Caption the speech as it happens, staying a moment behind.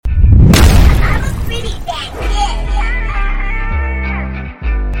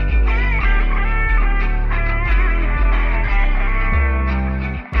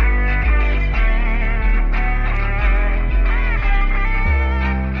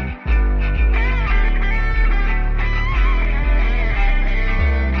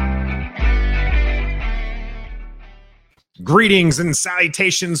Greetings and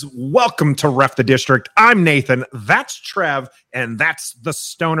salutations. Welcome to Ref the District. I'm Nathan. That's Trev. And that's the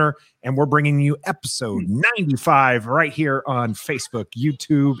Stoner. And we're bringing you episode 95 right here on Facebook,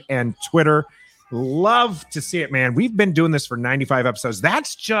 YouTube, and Twitter. Love to see it, man. We've been doing this for 95 episodes.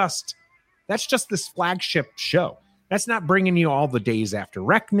 That's just this flagship show. That's not bringing you all the days after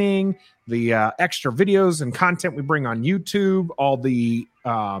reckoning, the extra videos and content we bring on YouTube, all the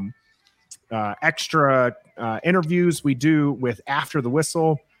extra interviews we do with After the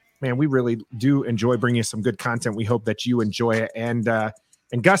Whistle. Man, we really do enjoy bringing you some good content. We hope that you enjoy it. And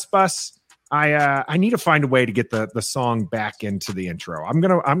Gus Bus, I need to find a way to get the song back into the intro. I'm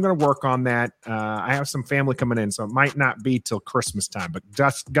gonna work on that. I have some family coming in, so it might not be till Christmas time. But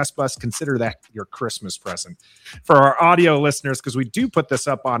Gus Bus, consider that your Christmas present for our audio listeners, because we do put this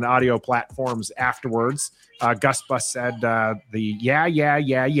up on audio platforms afterwards. Gus Bus said the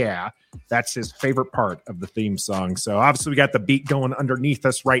yeah. That's his favorite part of the theme song. So obviously we got the beat going underneath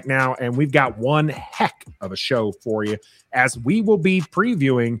us right now, and we've got one heck of a show for you as we will be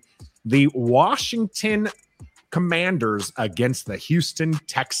previewing the Washington Commanders against the Houston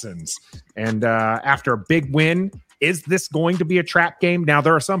Texans. And after a big win, is this going to be a trap game? Now,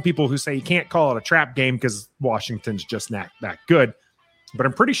 there are some people who say you can't call it a trap game because Washington's just not that good. But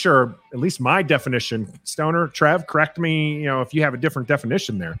I'm pretty sure, at least my definition, Stoner, Trev, correct me, if you have a different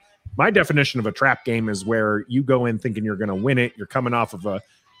definition there. My definition of a trap game is where you go in thinking you're going to win it. You're coming off of a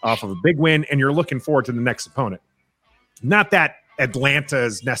big win, and you're looking forward to the next opponent. Not that Atlanta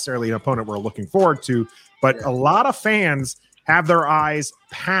is necessarily an opponent we're looking forward to, but a lot of fans have their eyes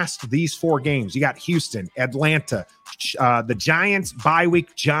past these four games. You got Houston, Atlanta, the Giants, bye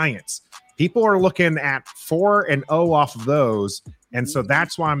week Giants. People are looking at 4-0 off of those, and so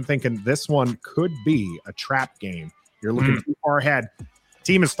that's why I'm thinking this one could be a trap game. You're looking too far ahead.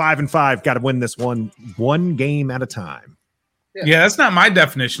 Team is 5-5. Got to win this one game at a time. Yeah, that's not my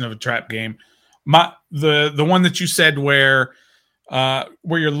definition of a trap game. The one that you said where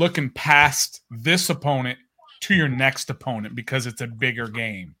you're looking past this opponent to your next opponent because it's a bigger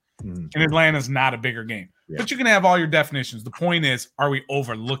game. And Atlanta's not a bigger game. Yeah. But you can have all your definitions. The point is, are we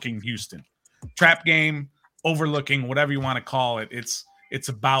overlooking Houston? Trap game, overlooking, whatever you want to call it. It's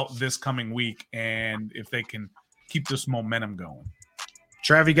about this coming week, and if they can keep this momentum going.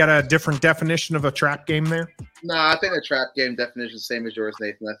 Trav, you got a different definition of a trap game there? No, I think the trap game definition is the same as yours,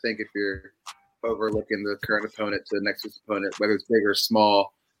 Nathan. I think if you're overlooking the current opponent to the next week's opponent, whether it's big or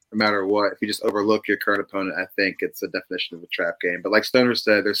small, no matter what, if you just overlook your current opponent, I think it's a definition of a trap game. But like Stoner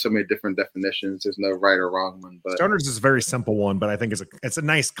said, there's so many different definitions. There's no right or wrong one. But Stoner's is a very simple one, but I think it's a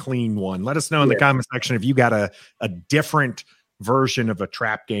nice, clean one. Let us know in the comment section if you got a different version of a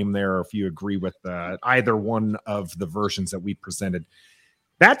trap game there, or if you agree with either one of the versions that we presented.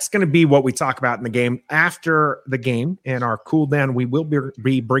 That's going to be what we talk about in the game. After the game and our cool down, we will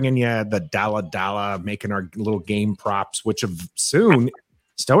be bringing you the Dalla, making our little game props, which soon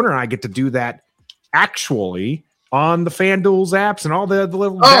Stoner and I get to do that actually on the FanDuel's apps and all the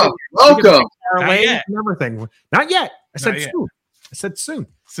little. Oh, welcome. And everything. Not yet. I said soon.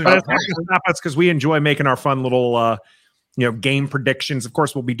 But it's not going to stop us because we enjoy making our fun little game predictions. Of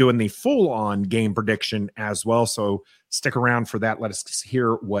course, we'll be doing the full-on game prediction as well. So stick around for that. Let us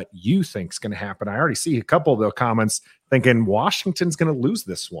hear what you think is going to happen. I already see a couple of the comments thinking Washington's going to lose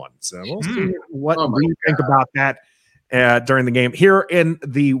this one. So we'll see what we think about that during the game. Here in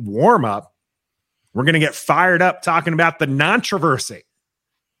the warm-up, we're going to get fired up talking about the controversy.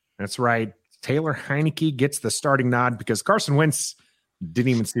 That's right. Taylor Heinicke gets the starting nod because Carson Wentz didn't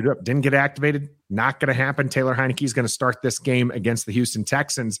even suit up, didn't get activated. Not going to happen. Taylor Heinicke is going to start this game against the Houston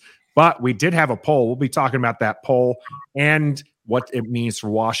Texans. But we did have a poll. We'll be talking about that poll and what it means for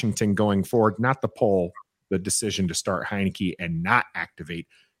Washington going forward. Not the poll, the decision to start Heinicke and not activate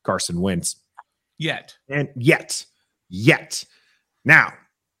Carson Wentz. Yet. Now,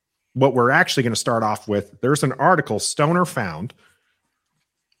 what we're actually going to start off with, there's an article Stoner found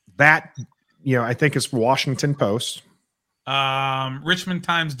that, I think is Washington Post. Richmond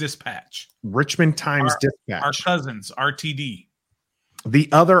Times-Dispatch. Our cousins, RTD. The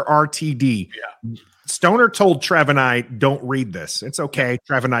other RTD. Yeah. Stoner told Trev and I, don't read this. It's okay.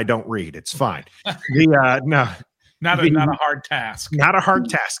 Trev and I don't read. It's fine. Not a hard task. Not a hard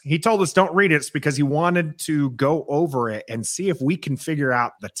task. He told us don't read it. It's because he wanted to go over it and see if we can figure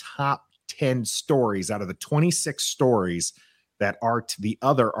out the top 10 stories out of the 26 stories that are the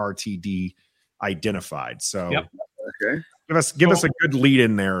other RTD identified. So okay. Give us a good lead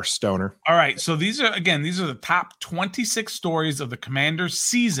in there, Stoner. All right. So these are the top 26 stories of the Commanders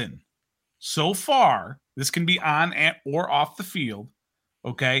season so far. This can be on or off the field.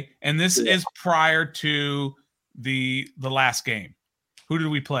 Okay. And this is prior to the last game. Who did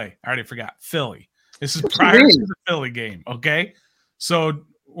we play? I already forgot. Philly. This is prior to the Philly game. Okay, so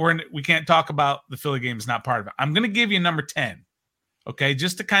we can't talk about the Philly game. Is not part of it. I'm going to give you number 10. Okay,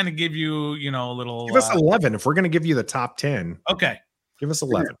 just to kind of give you, a little. Give us 11 if we're going to give you the top 10. Okay, give us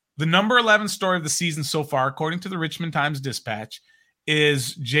 11. The number 11 story of the season so far, according to the Richmond Times-Dispatch,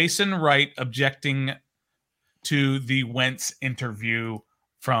 is Jason Wright objecting to the Wentz interview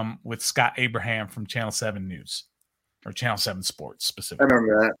with Scott Abraham from Channel 7 News or Channel 7 Sports specifically. I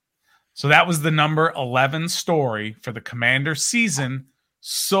remember that. So that was the number 11 story for the Commander season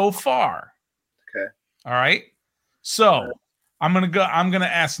so far. Okay. All right. So I'm going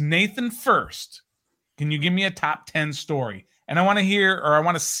to ask Nathan first. Can you give me a top 10 story? And I want to hear, or I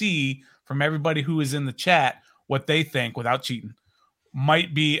want to see from everybody who is in the chat what they think, without cheating,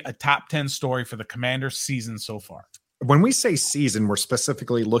 might be a top 10 story for the Commander season so far. When we say season, we're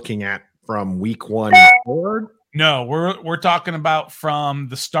specifically looking at from week 1 forward? No, we're talking about from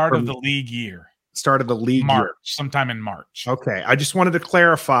the start of the league year. Start of the league March, year. sometime in March. Okay. I just wanted to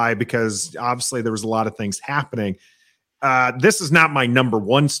clarify because obviously there was a lot of things happening. This is not my number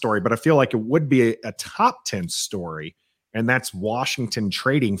 1 story, but I feel like it would be a top 10 story, and that's Washington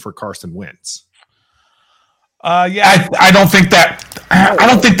trading for Carson Wentz. Yeah, I don't think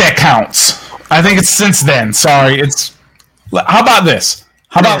that counts. I think it's since then. Sorry, how about this?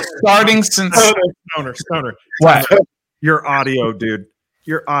 How about starting since Stoner? What? Your audio, dude.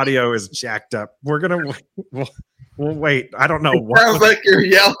 Your audio is jacked up. We're gonna we'll wait. I don't know. Sounds like you're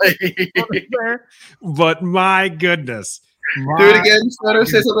yelling. But my goodness. Do it again, Stoner.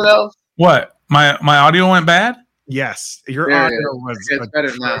 Say something else. What? My audio went bad? Yes, your audio was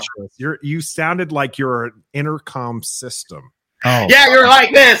better now. You sounded like your intercom system. Oh, yeah, you were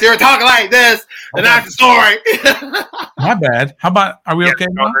like this. You were talking like this, and that's the story. My bad. How about? Are we okay?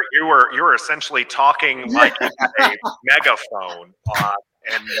 Now? You were essentially talking like you had a megaphone on,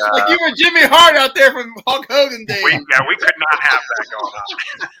 and like you were Jimmy Hart out there from Hulk Hogan days. We could not have that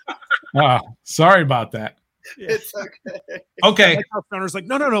going on. Sorry about that. It's okay. Okay. Stoner's like,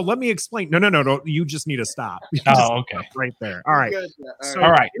 no. Let me explain. No. You just need to stop. Okay. Right there. All right.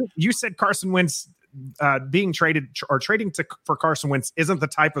 All right. You said Carson Wentz being traded or trading for Carson Wentz isn't the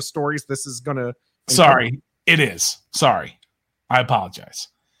type of stories this is going to. Sorry, it is. Sorry. I apologize.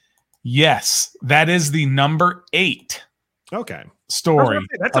 Yes, that is the number 8. Okay. Story.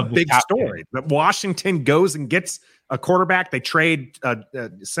 That's a big story. That Washington goes and gets a quarterback. They trade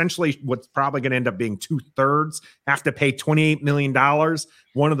essentially what's probably going to end up being 2/3. Have to pay $28 million.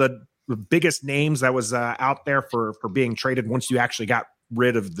 One of the biggest names that was out there for being traded once you actually got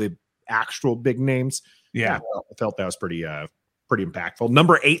rid of the actual big names. Yeah, I felt that was pretty impactful.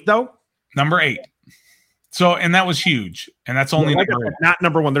 Number 8 though. Number 8. So, and that was huge, and that's only not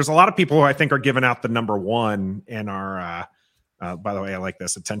number 1. There's a lot of people who I think are giving out the number 1 in our. By the way, I like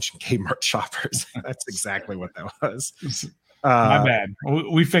this. Attention Kmart shoppers. That's exactly what that was. My bad.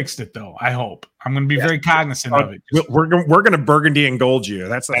 We fixed it though. I hope. I'm going to be very cognizant of it. We're going to burgundy and gold you.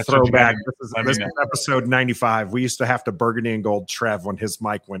 That's a throwback. This is episode 95. We used to have to burgundy and gold Trev when his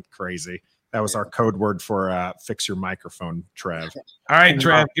mic went crazy. That was our code word for fix your microphone, Trev. All right,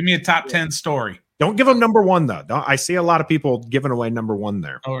 Trev, give me a top 10 story. Don't give him number 1 though. I see a lot of people giving away number 1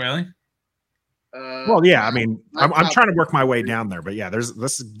 there. Oh, really? Well, yeah. I mean, I'm trying to work my way down there, but yeah,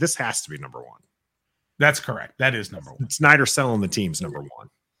 this has to be number 1. That's correct. That is number 1. Snyder selling the team's number 1.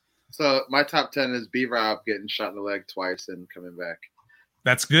 So my top 10 is B-Rob getting shot in the leg twice and coming back.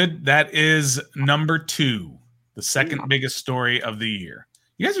 That's good. That is number 2, the second biggest story of the year.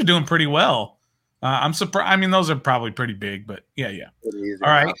 You guys are doing pretty well. I'm surprised. I mean, those are probably pretty big, but yeah. All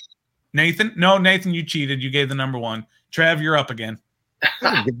right, Nathan. No, Nathan, you cheated. You gave the number 1. Trev, you're up again.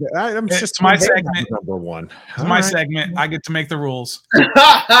 It's my segment. Number 1. It's my segment. I get to make the rules.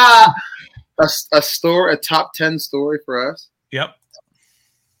 A top 10 story for us. Yep.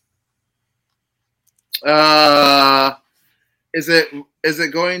 Is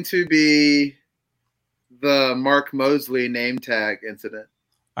it going to be the Mark Mosley name tag incident?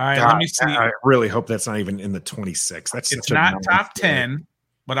 All right, let me see. I really hope that's not even in the 26. It's not top 10,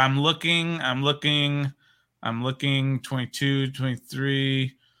 but I'm looking 22,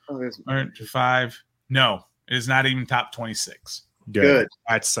 23, 25. No, it is not even top 26. Good.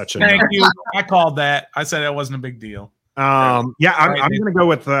 That's such a thank you. I called that. I said it wasn't a big deal. I'm going to go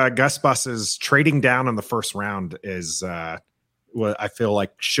with Gus Bus's trading down in the first round is what I feel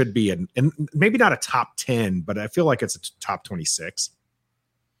like should be and maybe not a top 10, but I feel like it's a top 26.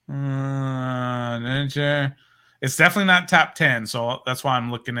 It's definitely not top 10, so that's why I'm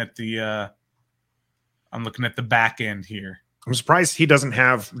looking at the back end here. I'm surprised he doesn't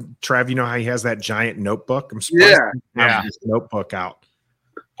have Trev. You know how he has that giant notebook. I'm surprised he doesn't have his notebook out.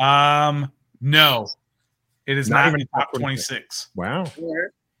 No, it is not even in top 26. Wow.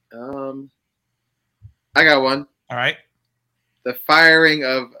 I got one. All right. The firing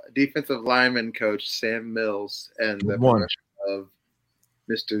of defensive lineman coach Sam Mills and the promotion of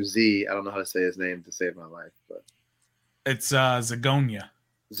Mr. Z. I don't know how to say his name to save my life, but it's Zagonia.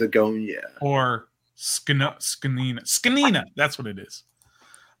 Or Skanina. That's what it is.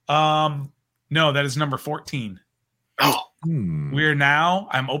 No, that is number 14. Oh.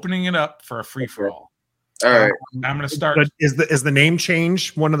 I'm opening it up for a free-for-all. All right. I'm going to start. Is the name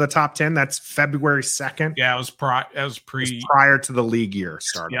change one of the top 10? That's February 2nd. Yeah, it was prior to the league year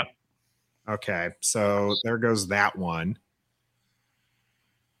starting. Yep. Okay, so there goes that one.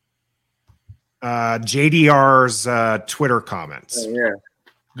 JDR's Twitter comments. Oh, yeah.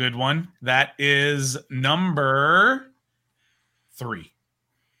 Good one. That is number 3.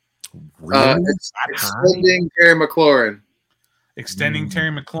 Really? Extending Terry McLaurin. Extending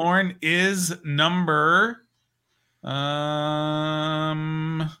Terry McLaurin is number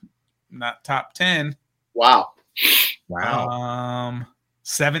not top 10. Wow.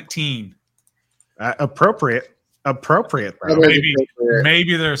 17. Appropriate.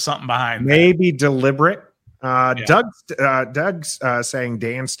 Maybe there's something behind maybe that. Deliberate. Doug's saying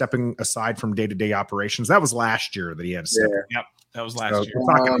Dan stepping aside from day-to-day operations. That was last year that he had to step. Yep, that was last year.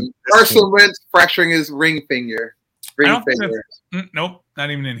 Carson Wentz fracturing his ring finger. Nope, not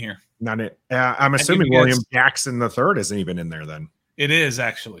even in here. Not it. I'm assuming William Jackson III isn't even in there then. It is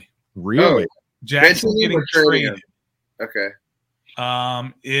actually. Really? Jackson getting traded. Okay.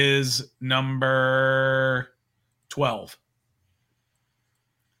 Is number 12.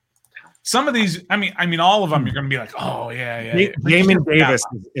 Some of these, I mean, all of them, you're going to be like, oh yeah. Jamin Davis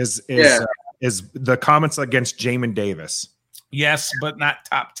is the comments against Jamin Davis. Yes, but not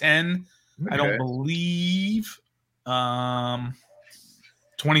top 10. Okay. I don't believe.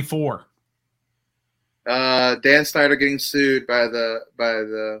 24. Dan Snyder getting sued by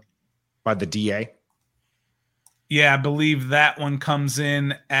the DA. Yeah, I believe that one comes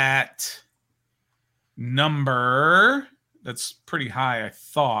in at number. That's pretty high, I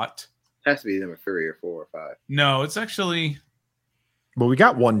thought. Has to be number 3 or 4 or 5. No, it's actually. Well, we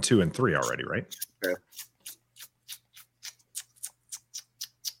got 1, 2, and 3 already, right? Okay.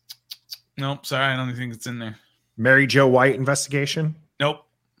 Nope, sorry, I don't think it's in there. Mary Jo White investigation? Nope.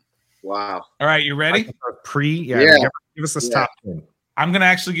 Wow. All right, you ready? Give us this top 10. I'm going to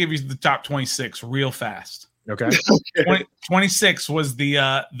actually give you the top 26 real fast. Okay. 26 was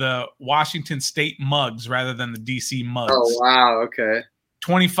the Washington State Mugs rather than the DC Mugs. Oh, wow. Okay.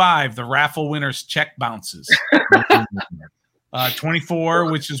 25, the raffle winners check bounces.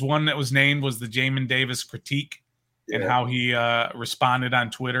 24, which is one that was named, was the Jamin Davis critique and how he responded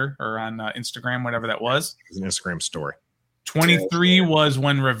on Twitter or on Instagram, whatever that was. It was an Instagram story. 23 was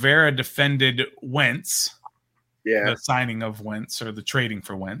when Rivera defended Wentz. Yeah. The signing of Wentz or the trading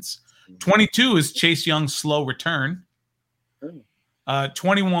for Wentz. 22 is Chase Young's slow return.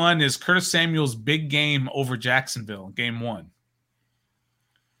 21 is Curtis Samuel's big game over Jacksonville, game 1.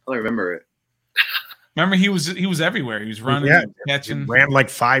 I don't remember it. Remember, he was everywhere. He was running, catching. He ran like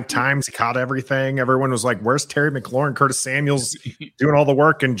 5 times. He caught everything. Everyone was like, "Where's Terry McLaurin?" Curtis Samuel's doing all the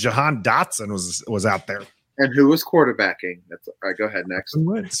work, and Jahan Dotson was out there. And who was quarterbacking? That's all right. Go ahead next.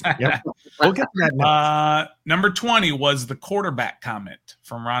 Yep. We'll get to that next. Number 20 was the quarterback comment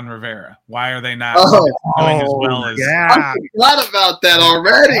from Ron Rivera. Why are they not doing as well as? Yeah, I forgot about that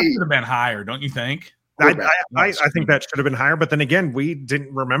already. That should have been higher, don't you think? I think that should have been higher, but then again, we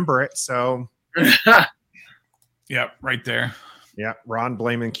didn't remember it, so. Yep, right there. Yeah, Ron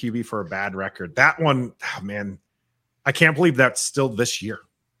blaming QB for a bad record. That one, oh man, I can't believe that's still this year.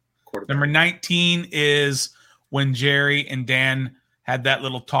 Number 19 is when Jerry and Dan had that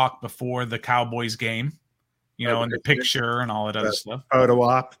little talk before the Cowboys game, and the picture and all that other stuff. Photo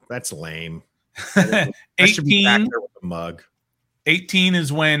op, that's lame. 18 back there with the mug. 18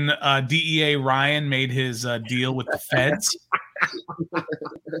 is when DEA Ryan made his deal with the feds.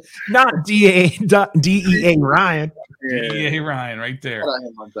 Not DEA Ryan. DEA Ryan, right there.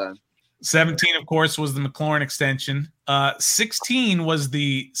 17, of course, was the McLaurin extension. 16 was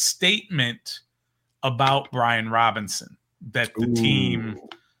the statement about Brian Robinson that the team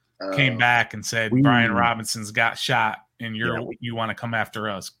came back and said Brian Robinson's got shot and you want to come after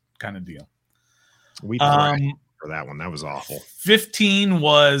us, kind of deal. We for that one. That was awful. 15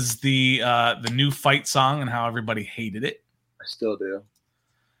 was the new fight song and how everybody hated it. I still do.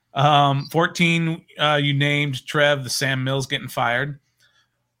 14, you named Trev, the Sam Mills getting fired.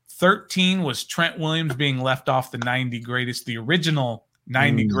 13 was Trent Williams being left off the 90 greatest, the original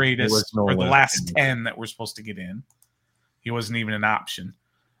 90 greatest for the last 10 that we're supposed to get in. He wasn't even an option.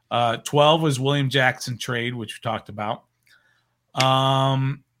 12 was William Jackson trade, which we talked about.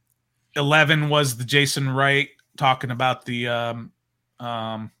 11 was the Jason Wright talking about the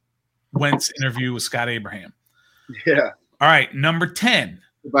Wentz interview with Scott Abraham. Yeah. All right, number 10.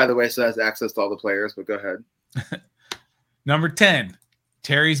 By the way, so has access to all the players, but go ahead. Number 10,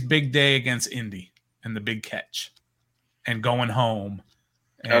 Terry's big day against Indy and the big catch and going home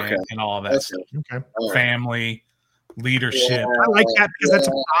and all of that stuff. Okay. Right. Family, leadership. I like that because that's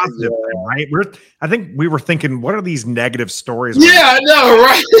a positive thing, right? I think we were thinking, what are these negative stories? Yeah, I know,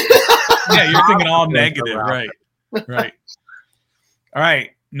 right? Yeah, you're thinking all negative, right? Right. All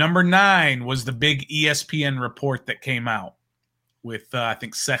right. Number 9 was the big ESPN report that came out with, I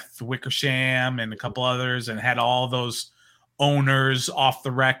think, Seth Wickersham and a couple others, and had all those owners off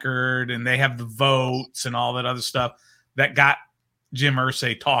the record, and they have the votes and all that other stuff that got Jim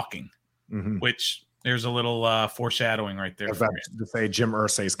Irsay talking, which there's a little foreshadowing right there. To say Jim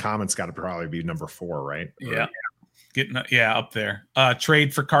Irsay's comments got to probably be number 4, right? Yeah. Up there.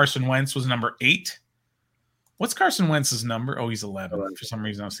 Trade for Carson Wentz was number 8. What's Carson Wentz's number? Oh, he's 11. For some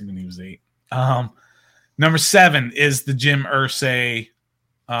reason, I was thinking he was 8. Number 7 is the Jim Irsay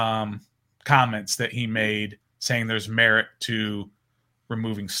comments that he made saying there's merit to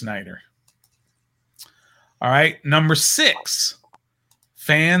removing Snyder. All right. Number 6,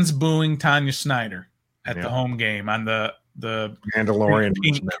 fans booing Tanya Snyder at the home game on the Mandalorian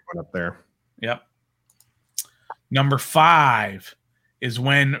that one up there. Yep. Number 5 is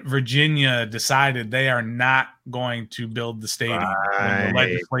when Virginia decided they are not going to build the stadium. And the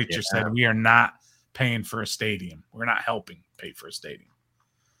legislature said, we are not paying for a stadium. We're not helping pay for a stadium.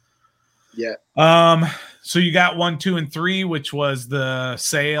 Yeah. So you got 1, 2, and 3, which was the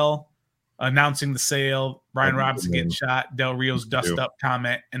sale, announcing the sale, Brian Robinson getting shot, Del Rio's dust up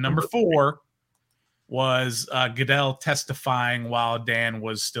comment. And number 4 was Goodell testifying while Dan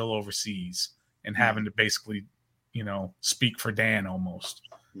was still overseas and having to basically, speak for Dan almost.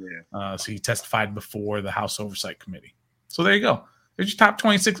 Yeah. So he testified before the House Oversight Committee. So there you go. There's your top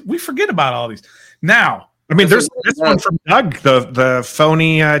 26. We forget about all these. Now, I mean, there's this one from Doug, the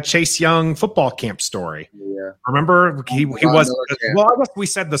phony Chase Young football camp story. Yeah. Remember, he was, well, I guess we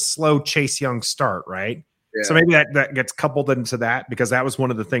said the slow Chase Young start, right? Yeah. So maybe that gets coupled into that, because that was one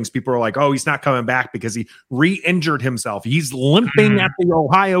of the things people are like, oh, he's not coming back because he re-injured himself. He's limping at the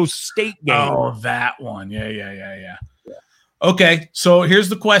Ohio State game. Oh, that one. Yeah. Okay, so here's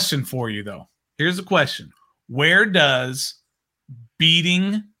the question for you, though. Here's the question. Where does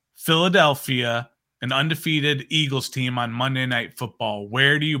beating Philadelphia, an undefeated Eagles team on Monday Night Football,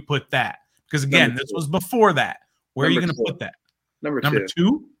 where do you put that? Because, again, this was before that. Where are you going to put that? Number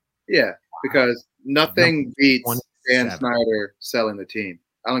 2? Yeah, because nothing beats Dan Snyder selling the team.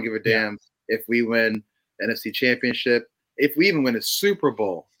 I don't give a damn if we win the NFC Championship. If we even win a Super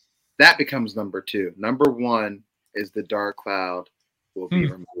Bowl, that becomes number 2. Number 1 is the dark cloud will be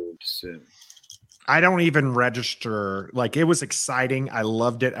removed soon. I don't even register. Like, it was exciting. I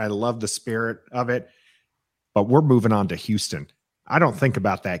loved it. I loved the spirit of it. But we're moving on to Houston. I don't think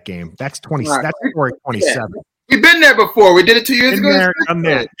about that game. That's That's February 27th. Yeah. We've been there before. We did it 2 years ago.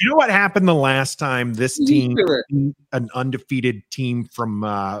 You know what happened the last time this team beat an undefeated team from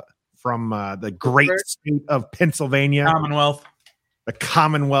the great state of Pennsylvania? The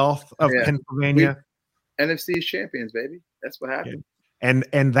Commonwealth of Pennsylvania. NFC's champions, baby. That's what happened. Yeah.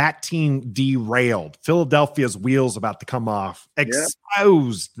 And that team derailed. Philadelphia's wheels about to come off.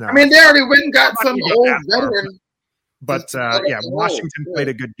 Exposed. Now. I mean, they already went and got some old veteran. But Washington played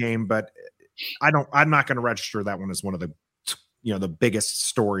a good game, but I'm not going to register that one as one of the the biggest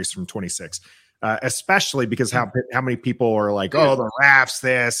stories from 26. Especially because how many people are like, oh, the Rafts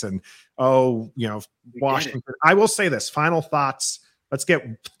this, and Washington. I will say this, final thoughts. Let's get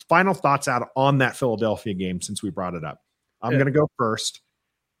final thoughts out on that Philadelphia game since we brought it up. I'm going to go first.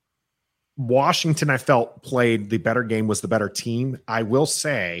 Washington, I felt, played the better game, was the better team. I will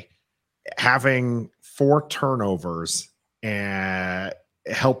say having 4 turnovers and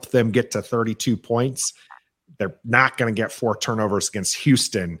help them get to 32 points. They're not going to get 4 turnovers against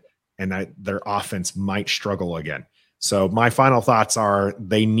Houston, and their offense might struggle again. So my final thoughts are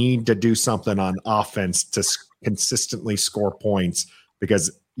they need to do something on offense to consistently score points,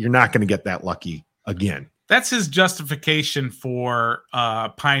 because you're not going to get that lucky again. That's his justification for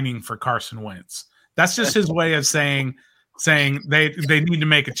pining for Carson Wentz. That's just his way of saying they need to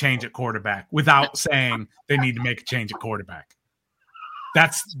make a change at quarterback without saying they need to make a change at quarterback.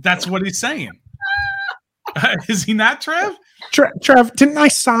 That's what he's saying. Is he not, Trev? Trev, didn't I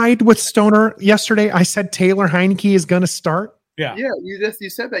side with Stoner yesterday? I said Taylor Heinicke is going to start. Yeah. You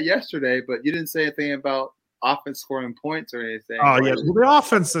said that yesterday, but you didn't say anything about offense scoring points or anything. Oh yeah, the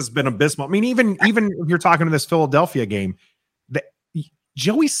offense has been abysmal. I mean, even if you're talking to this Philadelphia game,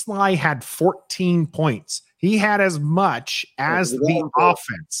 Joey Sly had 14 points. He had as much as the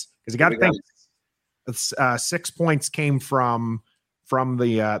offense because you got to think 6 points came from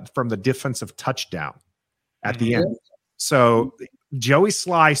the defensive touchdown at the end. So Joey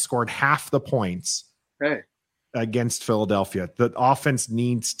Sly scored half the points against Philadelphia. The offense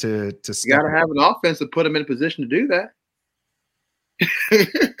needs to you got to have an offense to put them in a position to do that.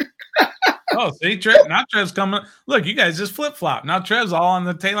 Oh, see, now Trev's coming. Look, you guys just flip flop. Now Trev's all on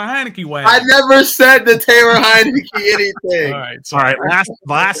the Taylor Heinicke way. I never said the Taylor Heinicke anything. All right.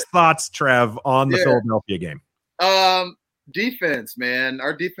 Last thoughts, Trev, on the Philadelphia game. Defense, man.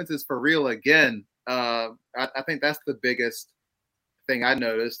 Our defense is for real again. I think that's the biggest thing I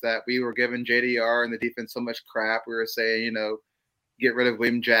noticed, that we were giving JDR and the defense so much crap. We were saying, get rid of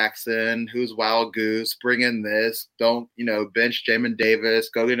William Jackson, who's wild goose, bring in this, don't, bench Jamin Davis,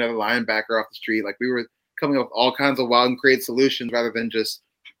 go get another linebacker off the street. Like, we were coming up with all kinds of wild and creative solutions rather than just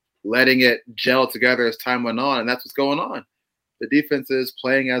letting it gel together as time went on. And that's what's going on. The defense is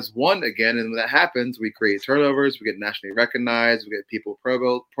playing as one again. And when that happens, we create turnovers, we get nationally recognized, we get people Pro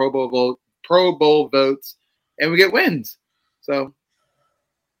Bowl votes, and we get wins. So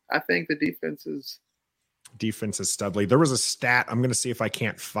I think the defense is studly. There was a stat. I'm going to see if I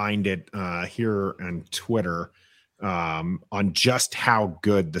can't find it here on Twitter on just how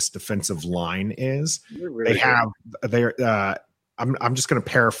good this defensive line is. Really I'm just going to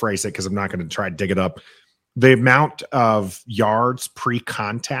paraphrase it because I'm not going to try to dig it up. The amount of yards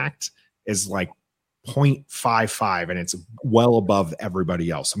pre-contact is like 0.55, and it's well above everybody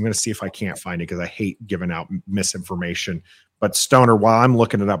else. I'm going to see if I can't find it because I hate giving out misinformation. But Stoner, while I'm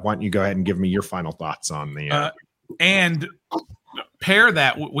looking it up, why don't you go ahead and give me your final thoughts on the and pair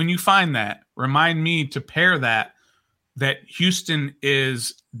that when you find that, remind me to pair that Houston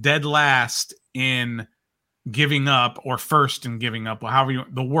is dead last in giving up, or first in giving up, however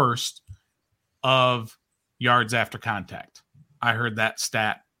the worst of yards after contact. I heard that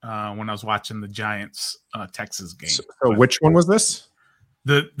stat when I was watching the Giants Texas game. So which one was this?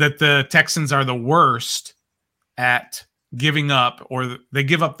 That the Texans are the worst at giving up, or they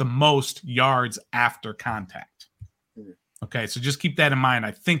give up the most yards after contact. Okay, so just keep that in mind.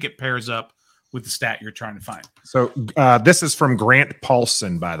 I think it pairs up with the stat you're trying to find. So this is from Grant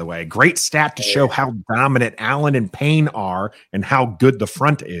Paulson, by the way. Great stat to show how dominant Allen and Payne are and how good the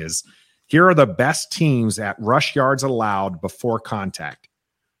front is. Here are the best teams at rush yards allowed before contact.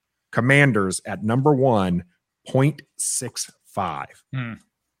 Commanders at number 1, 0.65.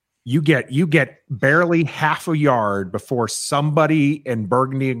 You get barely half a yard before somebody in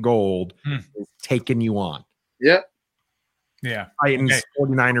burgundy and gold is taking you on. Yep. Yeah. Titans,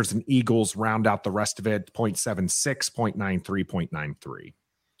 49ers, and Eagles round out the rest of it, 0.76, 0.93, 0.93.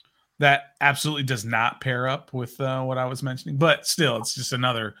 That absolutely does not pair up with what I was mentioning, but still, it's just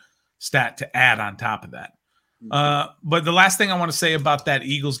another stat to add on top of that. But the last thing I want to say about that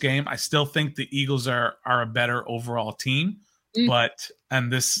Eagles game, I still think the Eagles are a better overall team, but in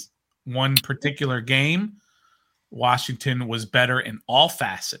this one particular game, Washington was better in all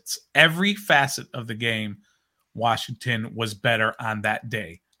facets. Every facet of the game, Washington was better on that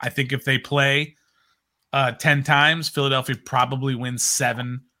day. I think if they play 10 times, Philadelphia probably wins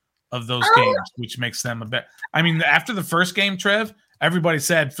 7 of those games, which makes them a better. I mean, after the first game, Trev, everybody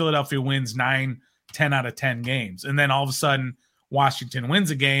said Philadelphia wins 9, 10 out of 10 games. And then all of a sudden, Washington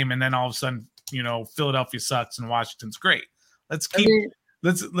wins a game. And then all of a sudden, Philadelphia sucks and Washington's great. Let's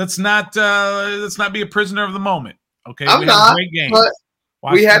not be a prisoner of the moment. Okay. We had a great game.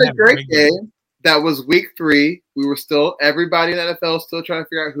 We had a great game. That was week 3. We were still, everybody in the NFL is still trying to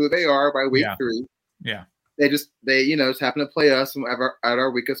figure out who they are by week 3. Yeah. They just happen to play us at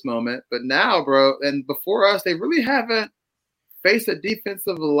our weakest moment. But now, bro, and before us, they really haven't faced a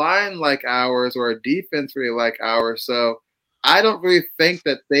defensive line like ours or a defense really like ours. So I don't really think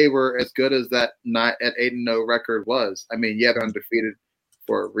that they were as good as that 8-0 record was. I mean, yeah, they're undefeated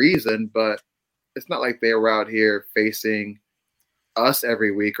for a reason, but it's not like they were out here facing us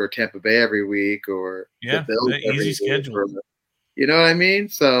every week or Tampa Bay every week or the Bills easy schedule. You know what I mean?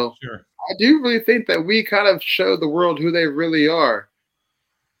 So sure. I do really think that we kind of showed the world who they really are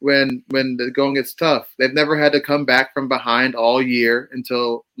when the going gets tough. They've never had to come back from behind all year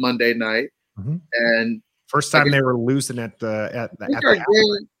until Monday night. Mm-hmm. And first time they were losing I think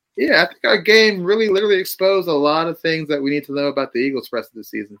our game really literally exposed a lot of things that we need to know about the Eagles the rest of the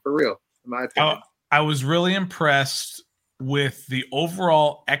season, for real, in my opinion. I was really impressed with the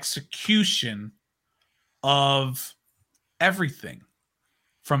overall execution of everything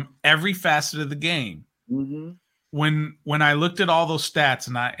from every facet of the game. Mm-hmm. When I looked at all those stats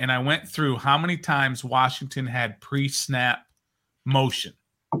and I went through how many times Washington had pre-snap motion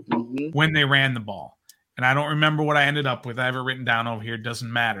when they ran the ball. And I don't remember what I ended up with. I have it written down over here. It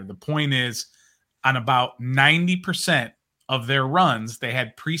doesn't matter. The point is, on about 90% of their runs, they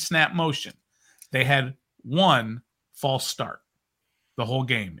had pre-snap motion. They had one false start the whole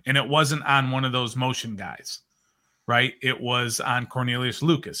game. And it wasn't on one of those motion guys, right? It was on Cornelius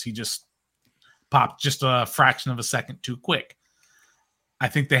Lucas. He just popped just a fraction of a second too quick. I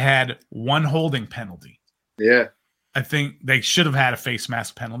think they had one holding penalty. Yeah. I think they should have had a face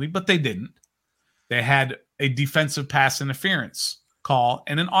mask penalty, but they didn't. They had a defensive pass interference call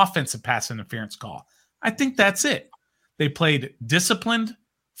and an offensive pass interference call. I think that's it. They played disciplined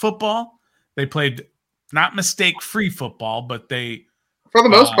football. They played not mistake-free football, but they, for the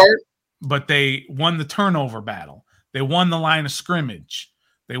most part, but they won the turnover battle. They won the line of scrimmage.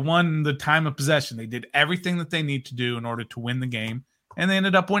 They won the time of possession. They did everything that they need to do in order to win the game, and they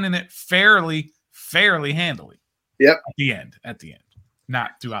ended up winning it fairly handily. Yep. At the end,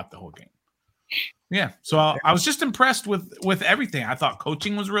 not throughout the whole game. Yeah. So I was just impressed with everything. I thought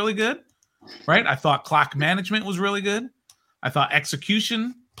coaching was really good, right? I thought clock management was really good. I thought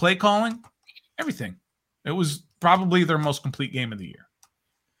execution, play calling, everything. It was probably their most complete game of the year.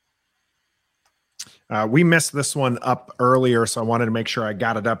 We messed this one up earlier, so I wanted to make sure I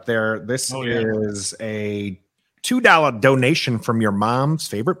got it up there. This is a $2 donation from your mom's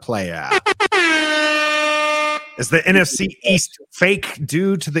favorite player. Is the NFC East fake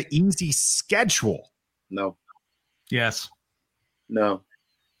due to the easy schedule? No. Yes. No.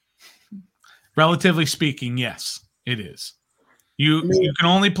 Relatively speaking, yes, it is. You can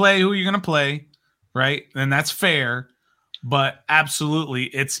only play who you're going to play, right? And that's fair, but absolutely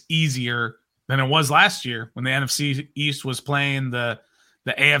it's easier than it was last year when the NFC East was playing the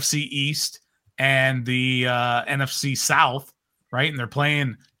AFC East and the NFC South, right? And they're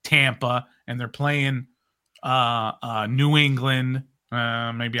playing Tampa and they're playing New England.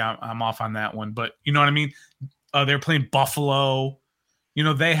 Maybe I'm off on that one, but you know what I mean? They're playing Buffalo. You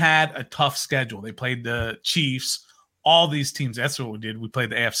know, they had a tough schedule. They played the Chiefs, all these teams. That's what we did. We played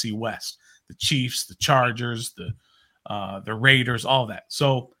the AFC West, the Chiefs, the Chargers, the Raiders, all that.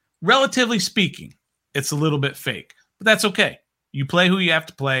 So relatively speaking, it's a little bit fake, but that's okay. You play who you have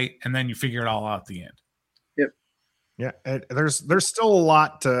to play, and then you figure it all out at the end. Yeah, there's still a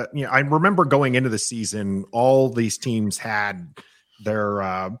lot to, you know, I remember going into the season, all these teams had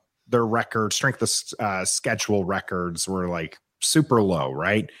their record strength of schedule records were like super low,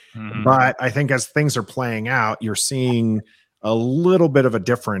 right? Mm-hmm. But I think as things are playing out, you're seeing a little bit of a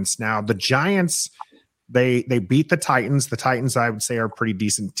difference. Now, the Giants, they beat the Titans. The Titans, I would say, are a pretty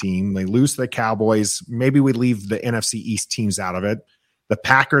decent team. They lose to the Cowboys. Maybe we leave the NFC East teams out of it. The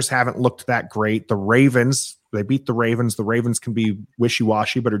Packers haven't looked that great. The Ravens, they beat the Ravens. The Ravens can be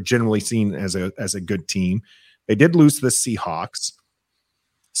wishy-washy, but are generally seen as a good team. They did lose to the Seahawks.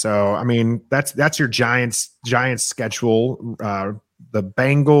 So, I mean, that's your Giants schedule. The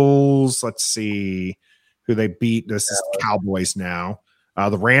Bengals, let's see who they beat. This is Cowboys now.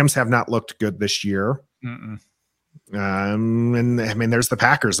 The Rams have not looked good this year. And I mean, there's the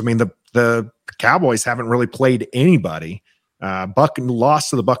Packers. I mean, the Cowboys haven't really played anybody.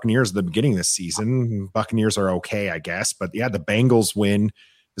 Lost to the Buccaneers at the beginning of this season. Buccaneers are okay, I guess. But yeah, the Bengals win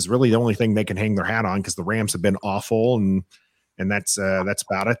is really the only thing they can hang their hat on because the Rams have been awful, and that's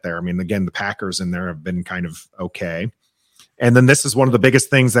about it there. I mean, again, the Packers in there have been kind of okay. And then this is one of the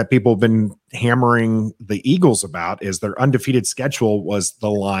biggest things that people have been hammering the Eagles about is their undefeated schedule was the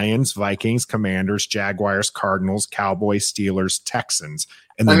Lions, Vikings, Commanders, Jaguars, Cardinals, Cowboys, Steelers, Texans.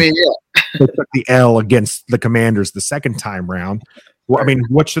 And then they took the L against the Commanders the second time round. Well, I mean,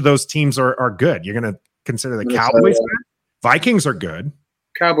 which of those teams are good? You're going to consider the Cowboys good? Vikings are good.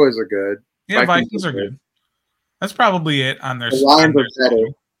 Cowboys are good. Yeah, Vikings are good. That's probably it on their. The Lions are better.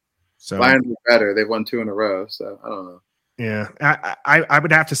 So Lions are better. They've won 2 in a row. So I don't know. Yeah, I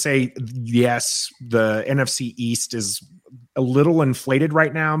would have to say yes. The NFC East is a little inflated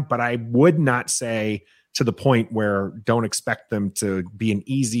right now, but I would not say to the point where don't expect them to be an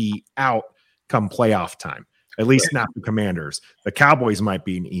easy out come playoff time. At least not the Commanders. The Cowboys might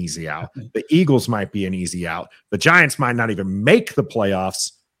be an easy out. The Eagles might be an easy out. The Giants might not even make the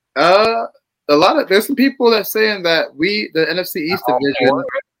playoffs. There's some people that saying that the NFC East division.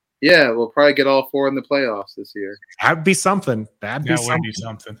 Yeah, we'll probably get all 4 in the playoffs this year. That'd be something. Would be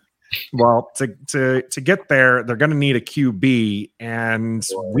something. Well, to get there, they're going to need a QB, and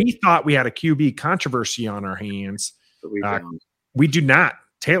we thought we had a QB controversy on our hands. We do not.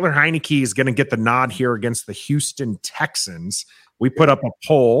 Taylor Heinicke is going to get the nod here against the Houston Texans. We put up a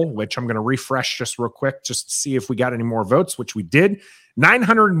poll, which I'm going to refresh just real quick, just to see if we got any more votes, which we did.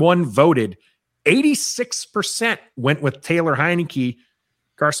 901 voted. 86% went with Taylor Heinicke.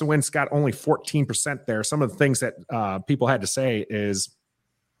 Carson Wentz got only 14% there. Some of the things that people had to say is,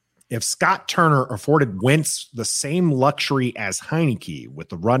 if Scott Turner afforded Wentz the same luxury as Heinicke with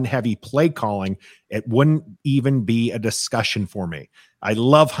the run-heavy play calling, it wouldn't even be a discussion for me. I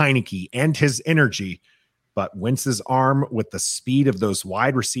love Heinicke and his energy, but Wentz's arm with the speed of those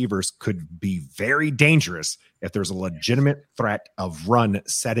wide receivers could be very dangerous if there's a legitimate threat of run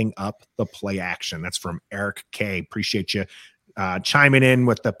setting up the play action. That's from Eric K. Appreciate you chiming in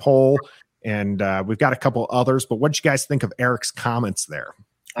with the poll. And we've got a couple others, but what did you guys think of Eric's comments there?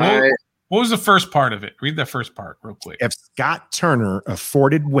 What was the first part of it? Read the first part real quick. If Scott Turner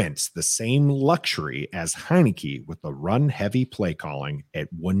afforded Wentz the same luxury as Heinicke with the run-heavy play calling, it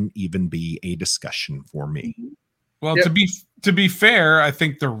wouldn't even be a discussion for me. Well, to be fair, I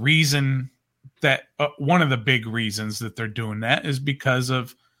think the reason that one of the big reasons that they're doing that is because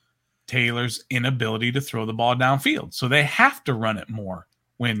of Taylor's inability to throw the ball downfield. So they have to run it more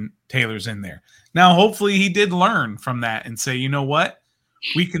when Taylor's in there. Now, hopefully he did learn from that and say, you know what?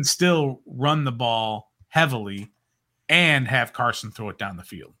 We can still run the ball heavily and have Carson throw it down the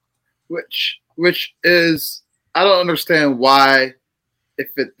field. Which is, I don't understand why,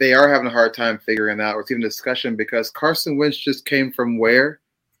 they are having a hard time figuring out, or it's even a discussion, because Carson Wentz just came from where?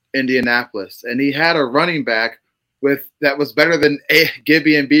 Indianapolis. And he had a running back that was better than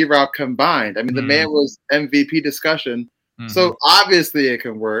Gibby and B-Rob combined. I mean, the man was MVP discussion. Mm-hmm. So obviously it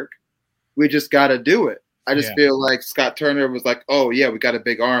can work. We just got to do it. I just feel like Scott Turner was like, oh, yeah, we got a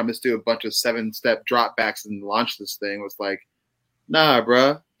big arm. Let's do a bunch of 7-step drop backs and launch this thing. It was like, nah,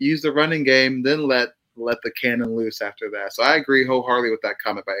 bro. Use the running game, then let the cannon loose after that. So I agree wholeheartedly with that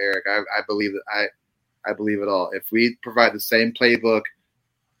comment by Eric. I believe that I believe it all. If we provide the same playbook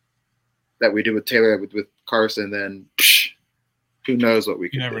that we did with Taylor with Carson, then who knows what we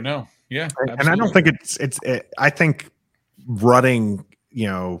can do. You never know. Yeah. And I don't think I think running,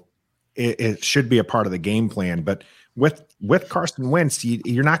 it should be a part of the game plan, but with Carson Wentz,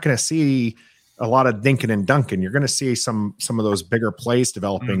 you're not going to see a lot of dinking and dunking. You're going to see some of those bigger plays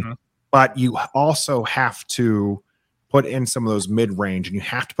developing, but you also have to put in some of those mid-range, and you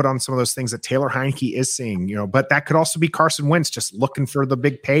have to put on some of those things that Taylor Heinicke is seeing, but that could also be Carson Wentz just looking for the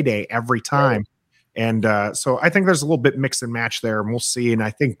big payday every time. And so I think there's a little bit mix and match there, and we'll see. And I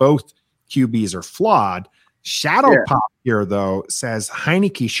think both QBs are flawed. Shadow Pop here, though, says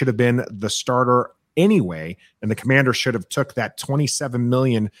Heinicke should have been the starter anyway, and the Commander should have took that $27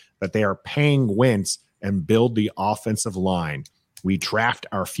 million that they are paying Wentz and build the offensive line. We draft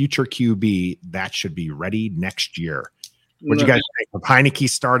our future QB. That should be ready next year. What do you guys think of Heinicke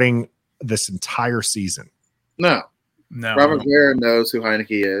starting this entire season? No. Robert Guerra knows who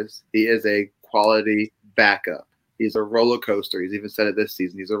Heinicke is. He is a quality backup. He's a roller coaster. He's even said it this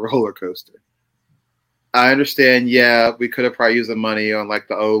season. He's a roller coaster. I understand, we could have probably used the money on like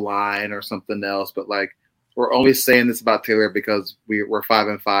the O-line or something else, but like we're only saying this about Taylor because we're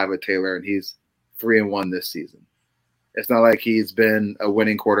 5-5 with Taylor and he's 3-1 this season. It's not like he's been a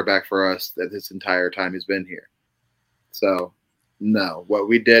winning quarterback for us this entire time he's been here. So, no, what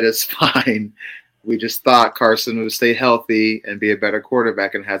we did is fine. We just thought Carson would stay healthy and be a better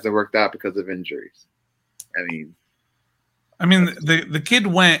quarterback, and hasn't worked out because of injuries. I mean, the kid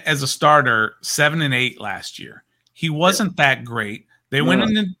went as a starter 7-8 last year. He wasn't that great. They went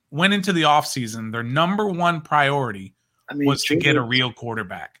into the offseason. Their number one priority was to get a real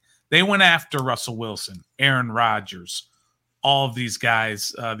quarterback. They went after Russell Wilson, Aaron Rodgers, all of these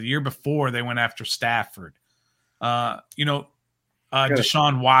guys. The year before, they went after Stafford. Deshaun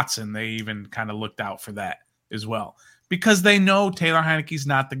Watson, they even kind of looked out for that as well. Because they know Taylor Heinicke's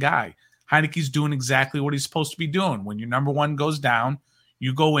not the guy. Heinicke's doing exactly what he's supposed to be doing. When your number one goes down,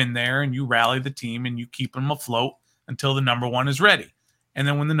 you go in there and you rally the team and you keep them afloat until the number one is ready. And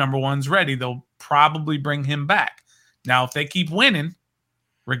then when the number one's ready, they'll probably bring him back. Now, if they keep winning,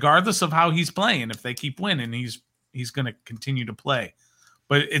 regardless of how he's playing, if they keep winning, he's going to continue to play.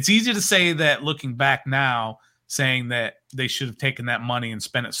 But it's easy to say that looking back now, saying that they should have taken that money and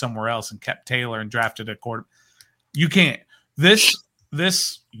spent it somewhere else and kept Taylor and drafted a quarterback. You can't. The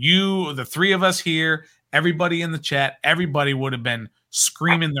three of us here, everybody in the chat, everybody would have been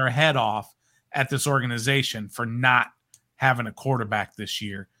screaming their head off at this organization for not having a quarterback this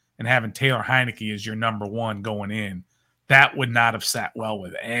year and having Taylor Heinicke as your number one going in. that would not have sat well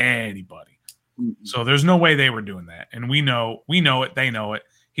with anybody. So there's no way they were doing that. And we know it. They know it.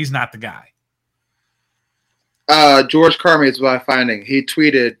 He's not the guy. George Carmi is what I'm finding. He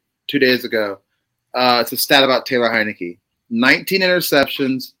tweeted 2 days ago. It's a stat about Taylor Heinicke. 19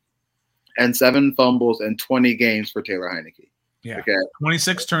 interceptions and 7 fumbles in 20 games for Taylor Heinicke. Yeah. Okay.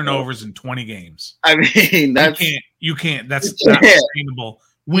 26 turnovers in 20 games. I mean, you can't. That's not sustainable.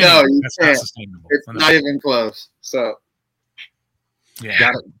 No, you that's can't. not sustainable. It's not even close. So,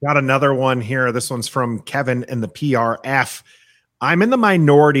 yeah. Got another one here. This one's from Kevin in the PRF. I'm in the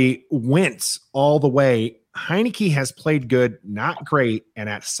minority. Wentz all the way. Heinicke has played good, not great, and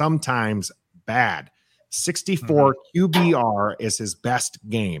at sometimes bad. 64 QBR is his best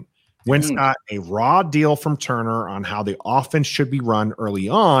game. Wentz got a raw deal from Turner on how the offense should be run early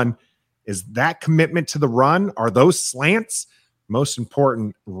on. Is that commitment to the run? Are those slants? Most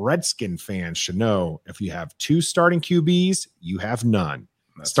important, Redskin fans should know if you have 2 starting QBs, you have none.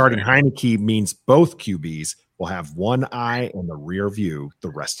 That's Starting right. Heinicke means both QBs will have one eye in the rear view the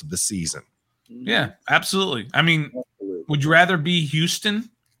rest of the season. Yeah, absolutely. I mean, would you rather be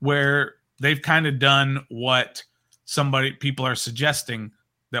Houston, where they've kind of done what people are suggesting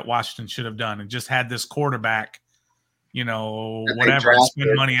that Washington should have done and just had this quarterback, whatever,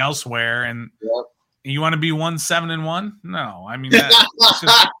 spend money elsewhere, and you want to be 1-7-1? No, I mean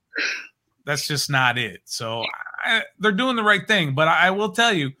that's just not it. So they're doing the right thing, but I will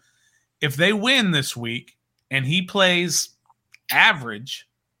tell you, if they win this week and he plays average,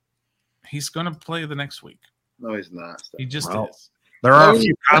 he's going to play the next week. No, he's not. He just is. There are a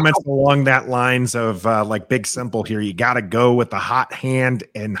few comments along that lines of like Big Simple here. You got to go with the hot hand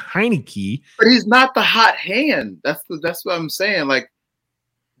and Heinicke. But he's not the hot hand. That's what I'm saying. Like,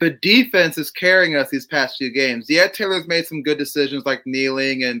 the defense is carrying us these past few games. Yeah, Taylor's made some good decisions like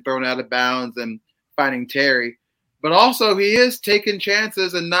kneeling and throwing out of bounds and finding Terry. But also he is taking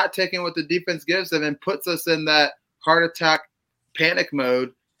chances and not taking what the defense gives him and puts us in that heart attack panic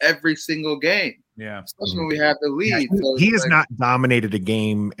mode every single game. Yeah. Especially when we have the lead. Yeah, so he has not dominated a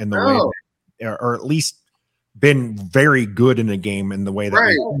game in the way that, or at least been very good in a game in the way that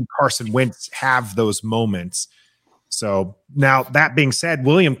we've seen Carson Wentz have those moments. So now that being said,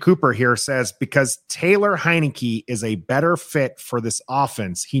 William Cooper here says, because Taylor Heinicke is a better fit for this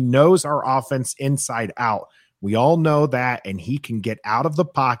offense. He knows our offense inside out. We all know that, and he can get out of the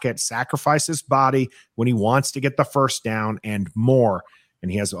pocket, sacrifice his body when he wants to get the first down and more.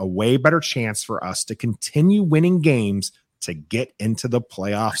 And he has a way better chance for us to continue winning games to get into the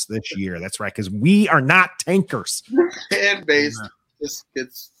playoffs this year. That's right, because we are not tankers. Fan base just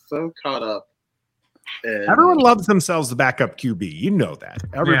gets so caught up. Everyone loves themselves the backup QB. You know that.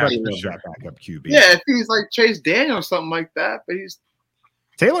 Everybody loves that backup QB. Yeah, if he's like Chase Daniel or something like that, but he's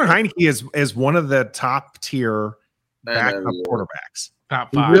Taylor Heinicke is one of the top tier backup quarterbacks.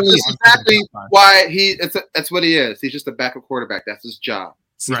 Top 5. Really, that's exactly why that's what he is. He's just a backup quarterback. That's his job.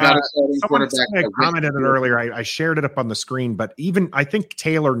 He's not a starting quarterback. I commented it earlier. I shared it up on the screen, but even I think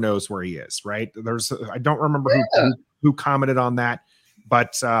Taylor knows where he is, right? I don't remember who commented on that,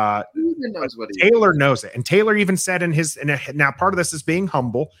 but Taylor knows it. And Taylor even said now part of this is being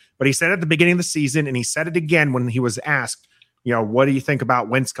humble, but he said at the beginning of the season, and he said it again when he was asked, what do you think about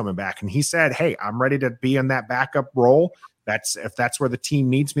Wentz coming back? And he said, hey, I'm ready to be in that backup role. If that's where the team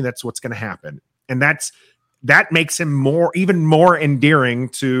needs me, that's what's going to happen. And that makes him even more endearing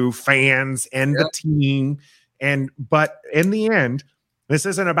to fans and the team. But in the end, this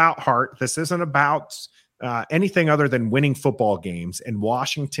isn't about heart. This isn't about anything other than winning football games. And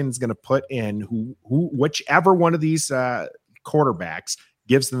Washington's going to put in whichever one of these quarterbacks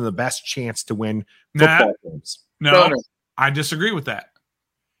gives them the best chance to win football games. No, I disagree with that.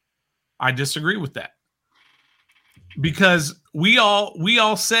 Because we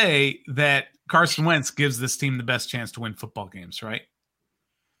all say that Carson Wentz gives this team the best chance to win football games, right?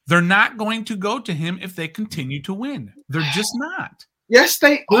 They're not going to go to him if they continue to win. They're just not. Yes,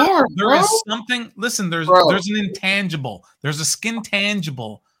 they are. There is something. Listen, there's an intangible. There's a skin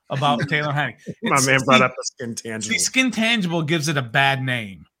tangible about Taylor Heinicke. My man brought up the skin tangible. Skin tangible gives it a bad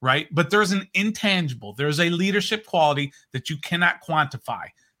name, right? But there's an intangible. There's a leadership quality that you cannot quantify,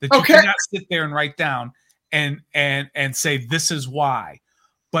 that you cannot sit there and write down and say this is why.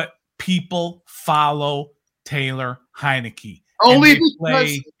 But people follow Taylor Heinicke. Only and they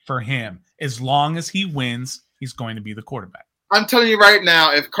play for him. As long as he wins, he's going to be the quarterback. I'm telling you right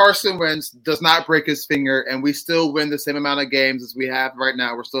now, if Carson Wentz does not break his finger and we still win the same amount of games as we have right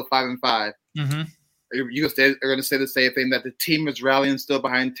now, we're still 5-5. Mm-hmm. You are going to say the same thing, that the team is rallying still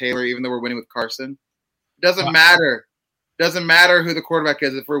behind Taylor, even though we're winning with Carson. It doesn't matter. Doesn't matter who the quarterback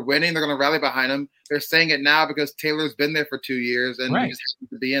is. If we're winning, they're going to rally behind him. They're saying it now because Taylor's been there for 2 years and he just happens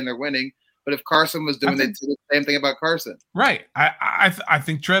to be in. They're winning. But if Carson was doing the same thing about Carson, right? I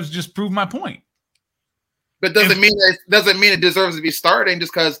think Trev's just proved my point. But doesn't mean it deserves to be starting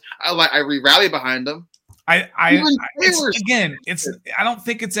just because I rally behind him. I don't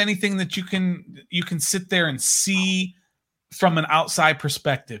think it's anything that you can sit there and see from an outside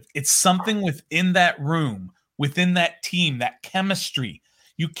perspective. It's something within that room, within that team, that chemistry.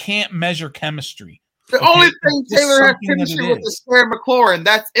 You can't measure chemistry. The only thing Taylor has chemistry with is Terry McLaurin.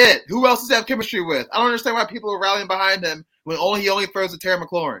 That's it. Who else does he have chemistry with? I don't understand why people are rallying behind him when he only throws to Terry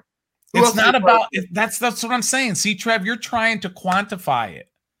McLaurin. It's not about that's what I'm saying. See, Trev, you're trying to quantify it.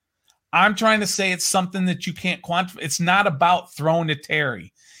 I'm trying to say it's something that you can't quantify. It's not about throwing to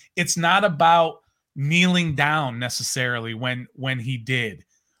Terry. It's not about kneeling down necessarily when he did.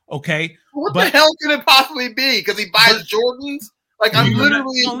 Okay. What the hell can it possibly be? Because he buys Jordans? Like I'm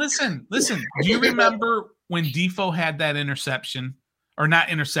literally. No, listen. Do you remember when Defoe had that interception, or not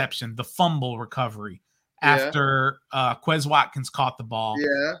interception, the fumble recovery after Quez Watkins caught the ball?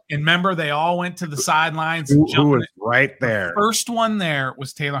 Yeah. And remember, they all went to the sidelines. Who was right there? The first one there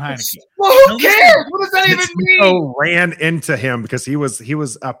was Taylor Heinicke. Well, who cares? What does that even mean? Ran into him because he was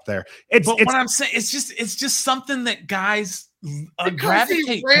up there. What I'm saying, it's just something that guys gravitate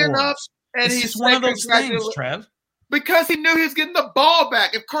he ran towards. Up and he's one of those things, Trev. Because he knew he was getting the ball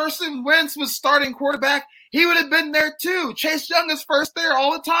back. If Carson Wentz was starting quarterback, he would have been there too. Chase Young is first there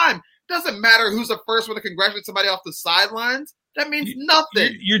all the time. Doesn't matter who's the first one to congratulate somebody off the sidelines. That means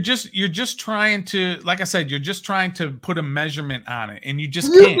nothing. You're just trying to, like I said, you're just trying to put a measurement on it, and you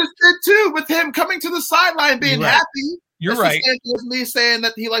just can't. You just did too with him coming to the sideline being happy. You're right. With me saying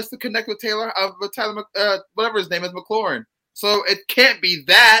that he likes to connect with Tyler, whatever his name is, McLaurin. So it can't be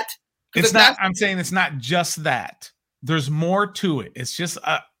that. It's not. I'm saying it's not just that. There's more to it. It's just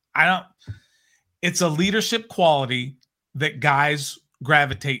it's a leadership quality that guys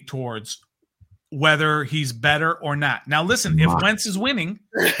gravitate towards, whether he's better or not. Now, listen, if Wentz is winning,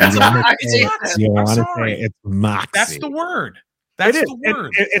 that's moxie. I'm sorry. It's moxie. That's the word. That's the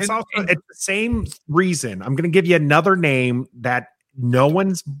word. It's the same reason. I'm going to give you another name that no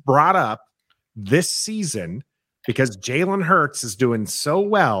one's brought up this season because Jalen Hurts is doing so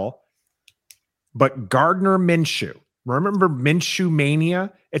well, but Gardner Minshew. Remember Minshew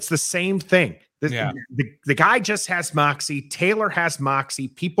Mania? It's the same thing. The guy just has moxie. Taylor has moxie.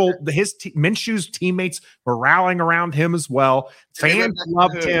 People, Minshew's teammates were rallying around him as well. Fans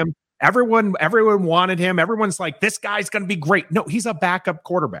loved him. Everyone wanted him. Everyone's like, this guy's going to be great. No, he's a backup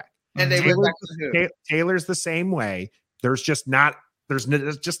quarterback. And Taylor's the same way. There's just not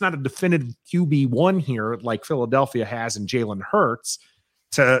a definitive QB1 here like Philadelphia has in Jalen Hurts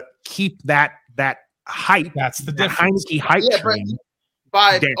to keep that hype. That's the difference. Heinicke hype train.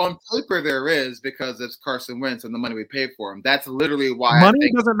 But on paper there is, because it's Carson Wentz and the money we paid for him. That's literally why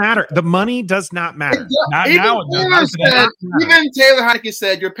money doesn't matter. The money does not matter. Even Taylor Heinicke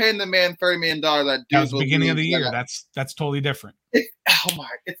said you're paying the man $30 million. That was the beginning of the year. That's totally different. It's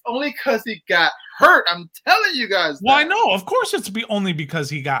only because he got hurt. I'm telling you guys. Well, I know. Of course, it's only because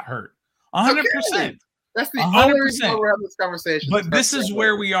he got hurt. 100%. That's the only reason we're having this conversation. But this is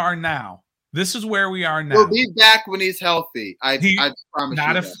where we are now. We'll be back when he's healthy. I promise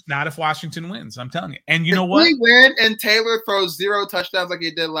you. Not if Washington wins. I'm telling you. And you know what? We win and Taylor throws 0 touchdowns like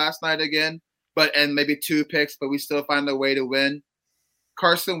he did last night again, and maybe 2 picks, but we still find a way to win.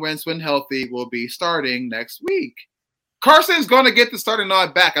 Carson Wentz, when healthy, will be starting next week. Carson's going to get the starting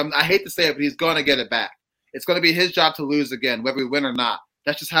nod back. I hate to say it, but he's going to get it back. It's going to be his job to lose again, whether we win or not.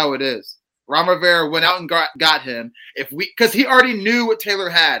 That's just how it is. Ron Rivera went out and got him because he already knew what Taylor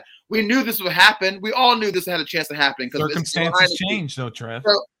had. We knew this would happen. We all knew this had a chance of happening. Circumstances change, though, Trev.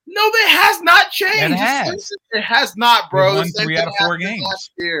 No, it has not changed. It has. It has not, bro. Won 3 out of 4 games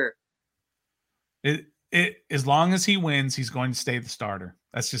last year. As long as he wins, he's going to stay the starter.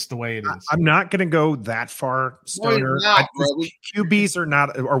 That's just the way it is. I'm not going to go that far, Stoner. QBs are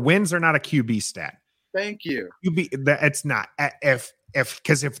not, or wins are not a QB stat. Thank you. It's not.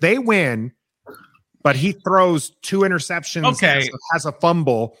 Because if they win, but he throws 2 interceptions, has a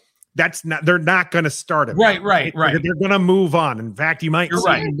fumble. They're not going to start him. Right. They're going to move on. In fact, you might see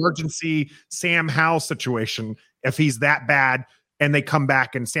an emergency Sam Howell situation if he's that bad and they come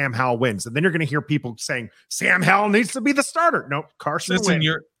back and Sam Howell wins. And then you're going to hear people saying Sam Howell needs to be the starter. No, Carson Listen,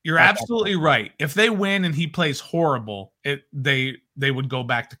 wins. You're absolutely right. If they win and he plays horrible, they would go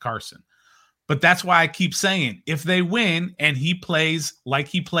back to Carson. But that's why I keep saying if they win and he plays like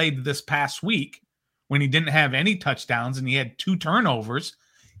he played this past week when he didn't have any touchdowns and he had 2 turnovers,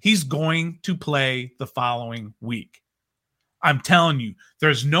 he's going to play the following week. I'm telling you,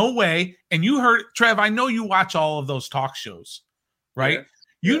 there's no way. And you heard, Trev, I know you watch all of those talk shows, right?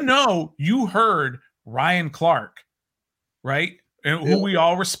 Yeah. You know, you heard Ryan Clark, right? And who we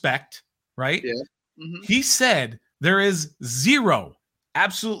all respect, right? Yeah. Mm-hmm. He said there is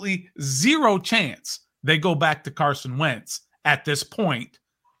absolutely zero chance they go back to Carson Wentz at this point,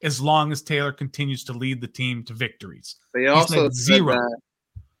 as long as Taylor continues to lead the team to victories. They also said zero.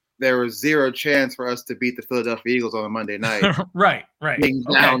 There was zero chance for us to beat the Philadelphia Eagles on a Monday night. right. Being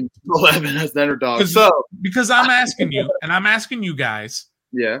down 11 as the underdog. Because I'm asking you, and I'm asking you guys,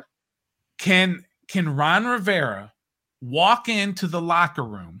 can Ron Rivera walk into the locker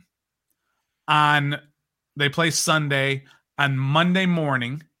room they play Sunday on Monday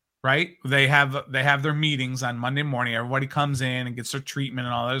morning, right? They have their meetings on Monday morning. Everybody comes in and gets their treatment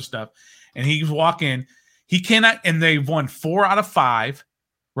and all that stuff. And he walk in. He cannot, and they've won 4 out of 5,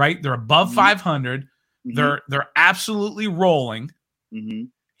 right? They're above 500. Mm-hmm. They're absolutely rolling. Mm-hmm.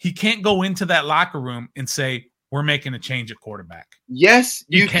 He can't go into that locker room and say, we're making a change at quarterback. Yes,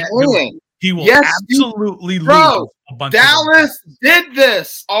 you can. He will absolutely lose a bunch Dallas did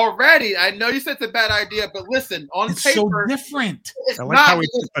this already. I know you said it's a bad idea, but listen, on it's paper, so different. I like how we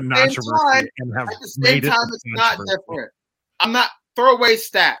took the controversy and have made it. It's not different. I'm not throw away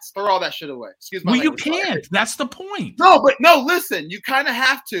stats. Throw all that shit away. Excuse me. Well, you can't. That's the point. No, listen, you kind of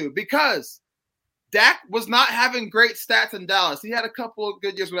have to, because Dak was not having great stats in Dallas. He had a couple of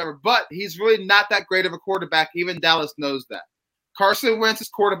good years, whatever, but he's really not that great of a quarterback. Even Dallas knows that. Carson Wentz is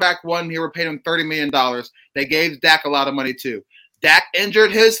quarterback 1. He were paying him $30 million. They gave Dak a lot of money too. Dak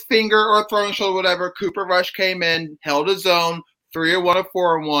injured his finger or throwing shoulder, whatever. Cooper Rush came in, held his own, 3-1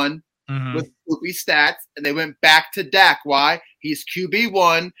 or 4-1 with poopy stats, and they went back to Dak. Why? He's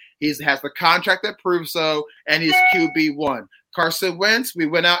QB1. He has the contract that proves so, and he's QB1. Carson Wentz, we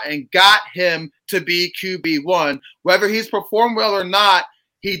went out and got him to be QB1. Whether he's performed well or not,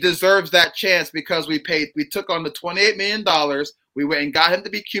 he deserves that chance because we took on the $28 million. We went and got him to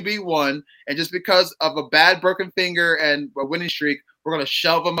be QB1, and just because of a bad broken finger and a winning streak, we're going to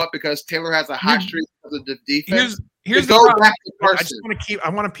shelve him up because Taylor has a hot streak because of the defense. Here's the problem. I just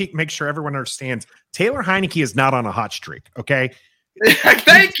want to make sure everyone understands. Taylor Heinicke is not on a hot streak. Okay.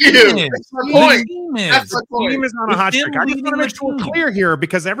 Thank you. That's my point. The team is on a hot streak. I just want to make sure we're clear here,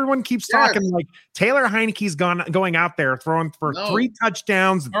 because everyone keeps talking like Taylor Heinicke's going out there throwing for 3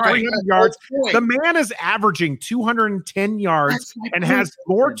 touchdowns, 300 yards. The man is averaging 210 yards and has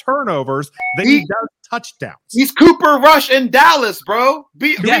more turnovers than he does touchdowns. He's Cooper Rush in Dallas, bro.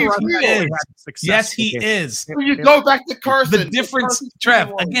 Yes, he is. When you go back to Carson, the difference,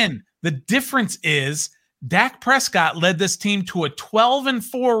 Trev, again, the difference is Dak Prescott led this team to a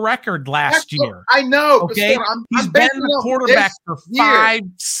 12-4 record last year. I know. Okay, he's been the quarterback for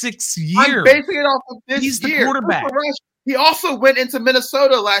 5-6 years. I'm basing it off of this year. He's the quarterback. He also went into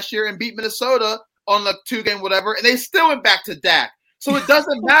Minnesota last year and beat Minnesota on the 2-game whatever, and they still went back to Dak. So it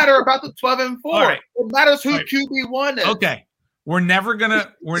doesn't matter about the 12-4. Right. It matters who QB1 is. Okay. We're never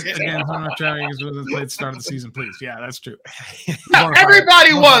gonna. Again, I'm not trying to play at the start of the season, please. Yeah, that's true.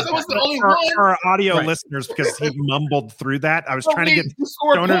 Everybody was. It was the only one. For our audio listeners, because he mumbled through that, I was trying to get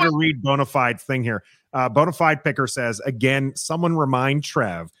Stoner to read Bonafide thing here. Bonafide Picker says, again, someone remind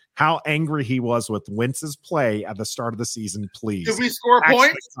Trev how angry he was with Wentz's play at the start of the season, please. Did we score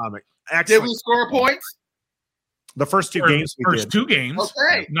points? Did we score points? The first 2 games we did. First 2 games.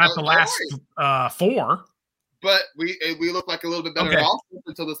 Okay. Not the last 4. But we look like a little bit better offense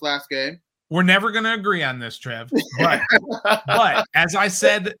until this last game. We're never going to agree on this, Trev. But as I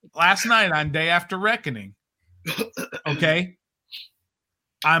said last night on Day After Reckoning, okay,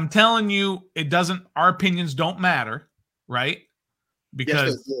 I'm telling you, our opinions don't matter, right?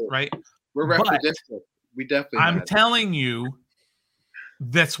 Because, right? We're different. We definitely I'm telling you,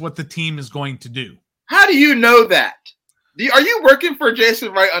 that's what the team is going to do. How do you know that? Are you working for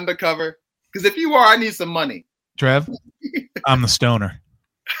Jason Wright undercover? Because if you are, I need some money. Trev, I'm the Stoner.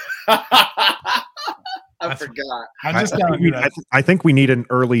 I forgot. I think we need an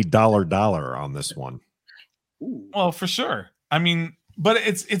early dollar on this one. Ooh. Well, for sure. I mean, but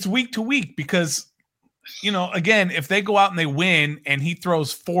it's week to week because, again, if they go out and they win and he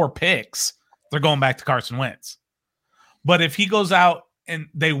throws 4 picks, they're going back to Carson Wentz. But if he goes out and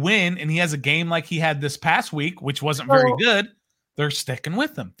they win and he has a game like he had this past week, which wasn't very good, they're sticking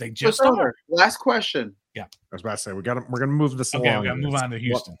with him. They just are. Last question. Yeah, I was about to say we're gonna move this along. Okay, we gotta move on to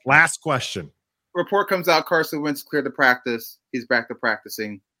Houston. Last question. Report comes out: Carson Wentz cleared to practice. He's back to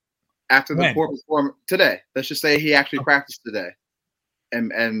practicing after the poor performance today. Let's just say he actually practiced today,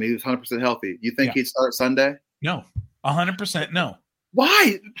 and he was 100% healthy. You think he'd start Sunday? No, 100% no.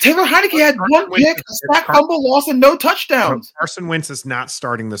 Why? Taylor Heinicke had one pick, a sack, fumble, loss, and no touchdowns. Carson Wentz is not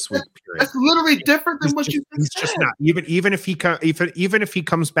starting this week. Period. That's literally different than what you He's just not. Even if he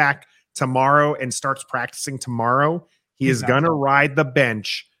comes back tomorrow and starts practicing tomorrow, he is going to ride the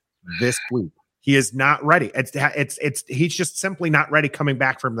bench this week. He is not ready. He's just simply not ready coming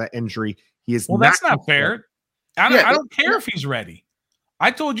back from that injury. He is. Well, that's not fair. I don't care if he's ready. I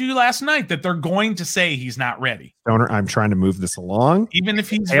told you last night that they're going to say he's not ready. Stoner, I'm trying to move this along. Even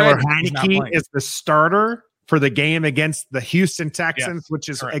if he's Taylor ready, Heinicke is the starter for the game against the Houston Texans, which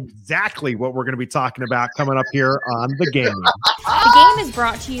is exactly what we're going to be talking about coming up here on The Game. The Game is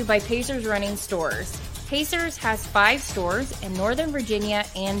brought to you by Pacers Running Stores. Pacers has 5 stores in Northern Virginia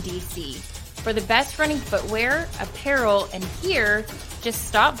and D.C. For the best running footwear, apparel, and gear, just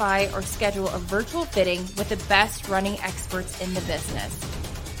stop by or schedule a virtual fitting with the best running experts in the business.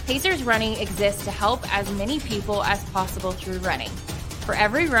 Pacers Running exists to help as many people as possible through running. For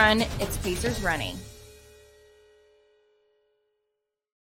every run, it's Pacers Running.